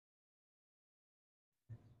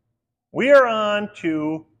We are on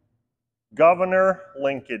to governor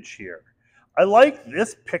linkage here. I like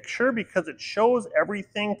this picture because it shows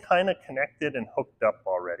everything kind of connected and hooked up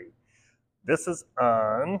already. This is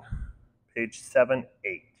on page 7-8.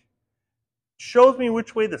 Shows me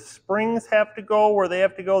which way the springs have to go, where they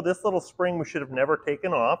have to go. This little spring we should have never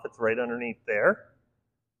taken off. It's right underneath there.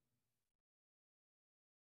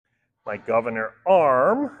 My governor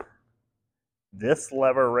arm, this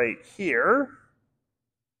lever right here.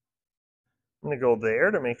 I'm going to go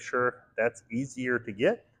there to make sure that's easier to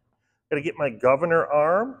get. I'm going to get my governor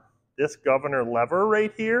arm. This governor lever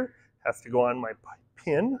right here has to go on my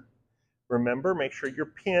pin. Remember, make sure your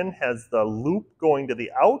pin has the loop going to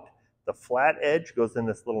the out. The flat edge goes in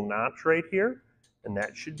this little notch right here, and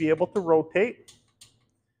that should be able to rotate.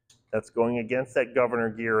 That's going against that governor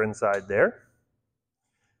gear inside there.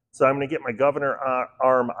 So I'm going to get my governor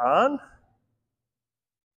arm on,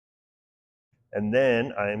 and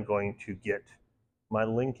then I am going to get my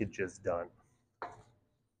linkages done.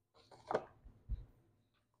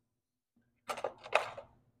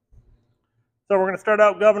 So we're going to start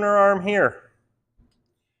out governor arm here.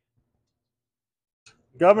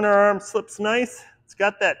 Governor arm slips nice. It's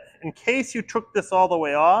got that, in case you took this all the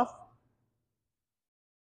way off,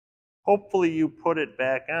 hopefully you put it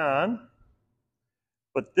back on.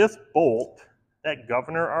 But this bolt, that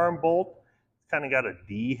governor arm bolt, it's kind of got a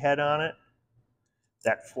D head on it.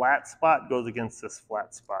 That flat spot goes against this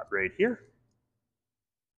flat spot right here.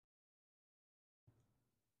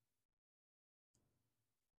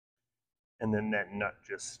 And then that nut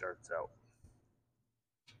just starts out.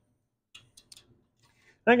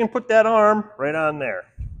 And I can put that arm right on there.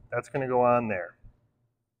 That's going to go on there.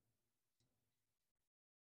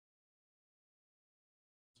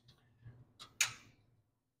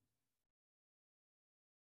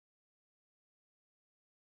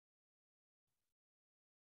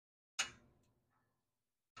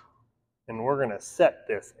 And we're going to set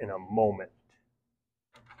this in a moment.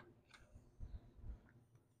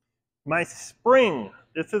 My spring,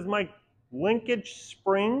 this is my linkage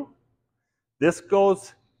spring. This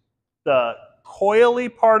goes, the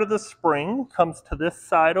coily part of the spring comes to this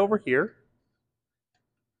side over here.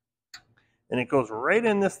 And it goes right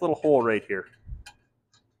in this little hole right here.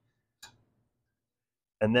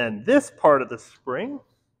 And then this part of the spring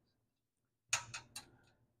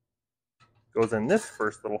goes in this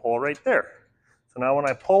first little hole right there. So now when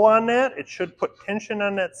I pull on that, it should put tension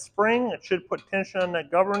on that spring. It should put tension on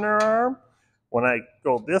that governor arm. When I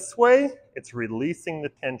go this way, it's releasing the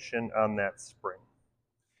tension on that spring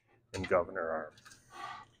and governor arm.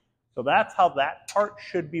 So that's how that part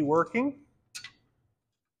should be working.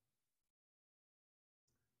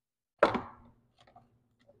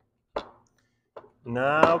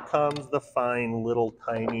 Now comes the fine little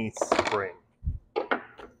tiny spring.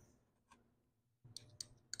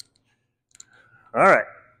 All right,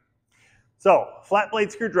 so flat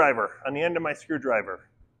blade screwdriver on the end of my screwdriver.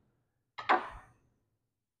 I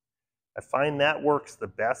find that works the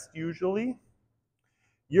best usually.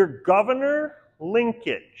 Your governor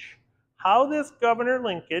linkage. How this governor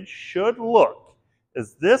linkage should look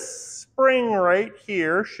is this spring right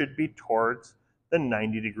here should be towards the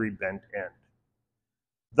 90-degree bent end.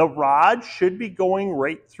 The rod should be going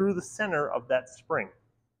right through the center of that spring.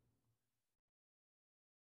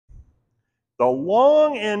 The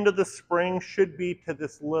long end of the spring should be to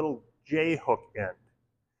this little J-hook end.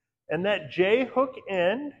 And that J-hook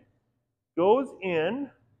end goes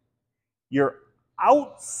in your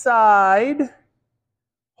outside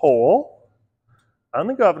hole on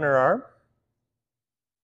the governor arm.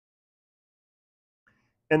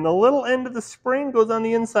 And the little end of the spring goes on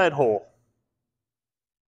the inside hole.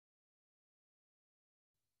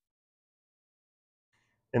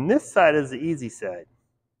 And this side is the easy side.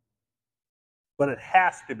 But it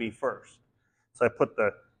has to be first. So I put the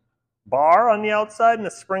bar on the outside and the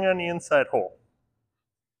spring on the inside hole.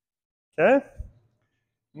 Okay?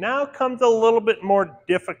 Now comes a little bit more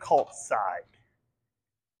difficult side.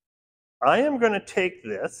 I am going to take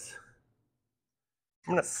this,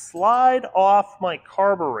 I'm going to slide off my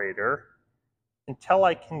carburetor until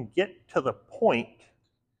I can get to the point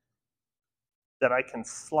that I can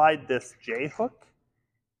slide this J-hook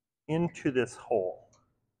into this hole.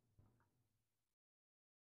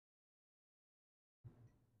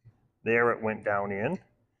 There it went down in,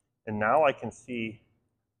 and now I can see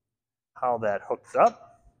how that hooks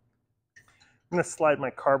up. I'm going to slide my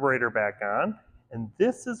carburetor back on, and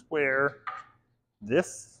this is where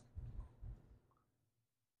this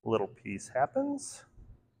little piece happens.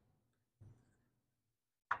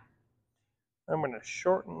 I'm going to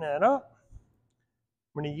shorten that up,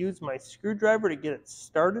 I'm going to use my screwdriver to get it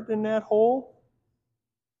started in that hole.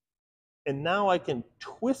 And now I can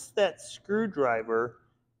twist that screwdriver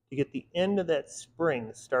to get the end of that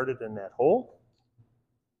spring started in that hole.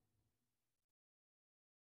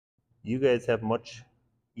 You guys have much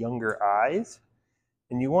younger eyes,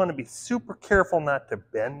 and you want to be super careful not to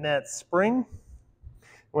bend that spring.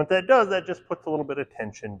 What that does, that just puts a little bit of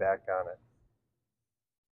tension back on it.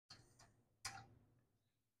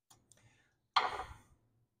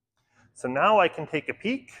 So now I can take a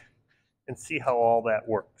peek and see how all that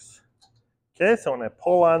works. Okay, so when I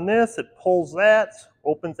pull on this, it pulls that,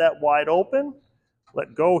 opens that wide open.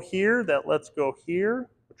 Let go here, that lets go here,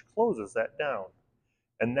 which closes that down.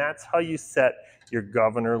 And that's how you set your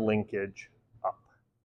governor linkage